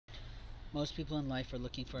Most people in life are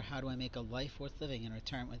looking for how do I make a life worth living in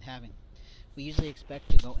retirement with having. We usually expect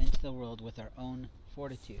to go into the world with our own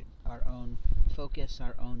fortitude, our own focus,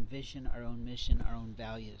 our own vision, our own mission, our own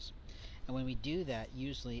values. And when we do that,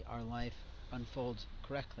 usually our life unfolds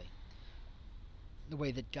correctly, the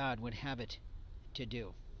way that God would have it to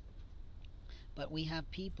do. But we have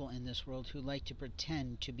people in this world who like to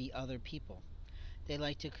pretend to be other people. They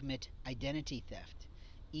like to commit identity theft.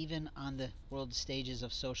 Even on the world stages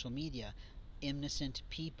of social media, innocent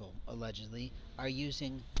people, allegedly, are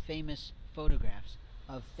using famous photographs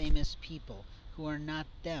of famous people who are not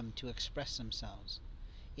them to express themselves.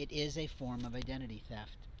 It is a form of identity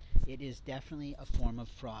theft. It is definitely a form of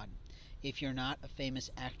fraud. If you're not a famous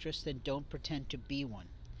actress, then don't pretend to be one.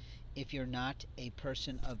 If you're not a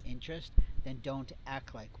person of interest, then don't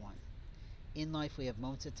act like one. In life, we have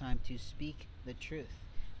moments of time to speak the truth,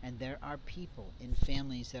 and there are people in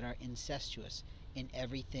families that are incestuous in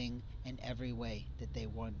everything and every way that they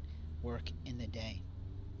work in the day.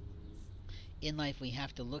 In life, we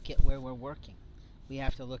have to look at where we're working. We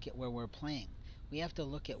have to look at where we're playing. We have to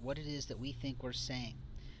look at what it is that we think we're saying.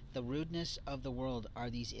 The rudeness of the world are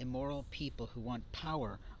these immoral people who want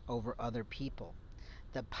power over other people.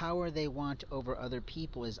 The power they want over other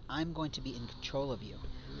people is, I'm going to be in control of you.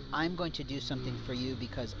 I'm going to do something for you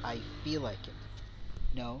because I feel like it.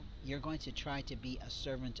 No, you're going to try to be a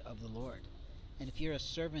servant of the Lord. And if you're a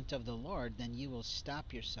servant of the Lord, then you will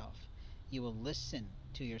stop yourself. You will listen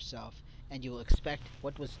to yourself, and you will expect,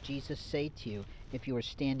 what does Jesus say to you if you are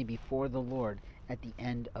standing before the Lord at the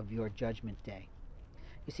end of your judgment day?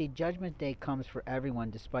 You see, judgment day comes for everyone,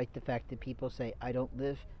 despite the fact that people say, I don't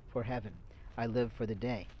live for heaven. I live for the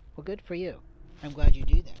day. Well, good for you. I'm glad you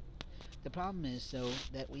do that. The problem is, though,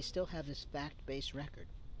 that we still have this fact-based record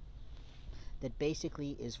that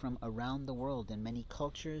basically is from around the world in many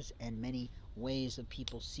cultures and many ways of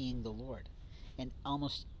people seeing the Lord. And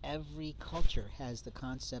almost every culture has the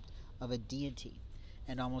concept of a deity,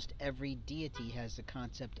 and almost every deity has the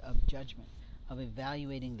concept of judgment, of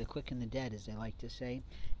evaluating the quick and the dead, as they like to say,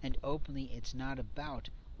 and openly it's not about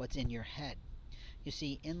what's in your head. You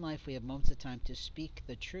see, in life we have moments of time to speak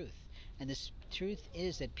the truth, and this truth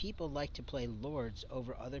is that people like to play lords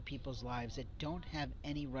over other people's lives that don't have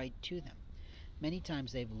any right to them. Many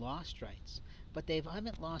times they've lost rights, but they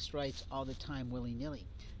haven't lost rights all the time willy-nilly.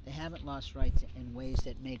 They haven't lost rights in ways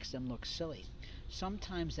that makes them look silly.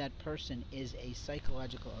 Sometimes that person is a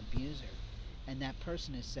psychological abuser, and that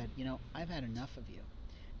person has said, I've had enough of you.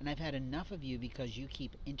 And I've had enough of you because you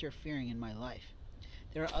keep interfering in my life.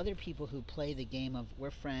 There are other people who play the game of,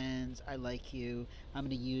 we're friends, I like you, I'm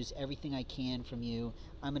going to use everything I can from you,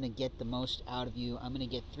 I'm going to get the most out of you, I'm going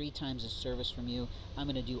to get 3 times the service from you, I'm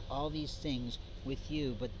going to do all these things with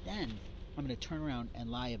you, but then I'm going to turn around and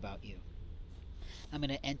lie about you. I'm going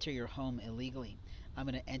to enter your home illegally. I'm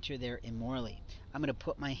going to enter there immorally. I'm going to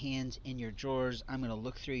put my hands in your drawers. I'm going to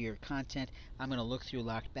look through your content. I'm going to look through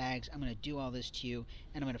locked bags. I'm going to do all this to you,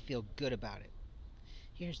 and I'm going to feel good about it.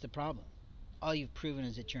 Here's the problem. All you've proven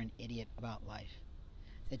is that you're an idiot about life,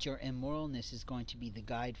 that your immoralness is going to be the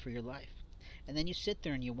guide for your life. And then you sit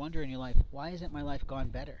there and you wonder in your life, why hasn't my life gone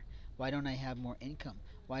better? Why don't I have more income?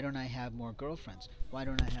 Why don't I have more girlfriends? Why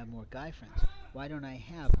don't I have more guy friends? Why don't I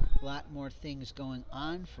have a lot more things going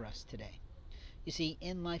on for us today? You see,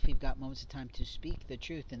 in life we've got moments of time to speak the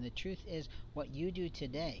truth, and the truth is what you do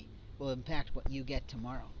today will impact what you get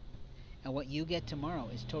tomorrow. And what you get tomorrow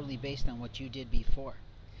is totally based on what you did before.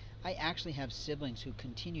 I actually have siblings who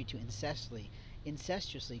continue to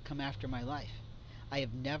incestuously come after my life. I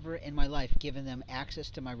have never in my life given them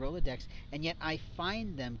access to my Rolodex, and yet I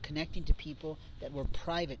find them connecting to people that were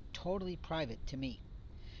private, totally private to me,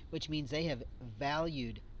 which means they have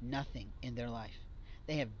valued nothing in their life.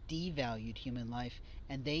 They have devalued human life,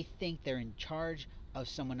 and they think they're in charge of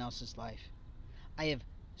someone else's life. I have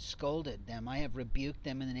scolded them. I have rebuked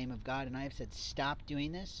them in the name of God, and I have said, stop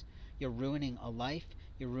doing this. You're ruining a life.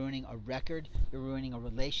 You're ruining a record. You're ruining a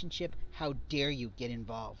relationship. How dare you get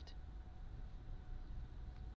involved?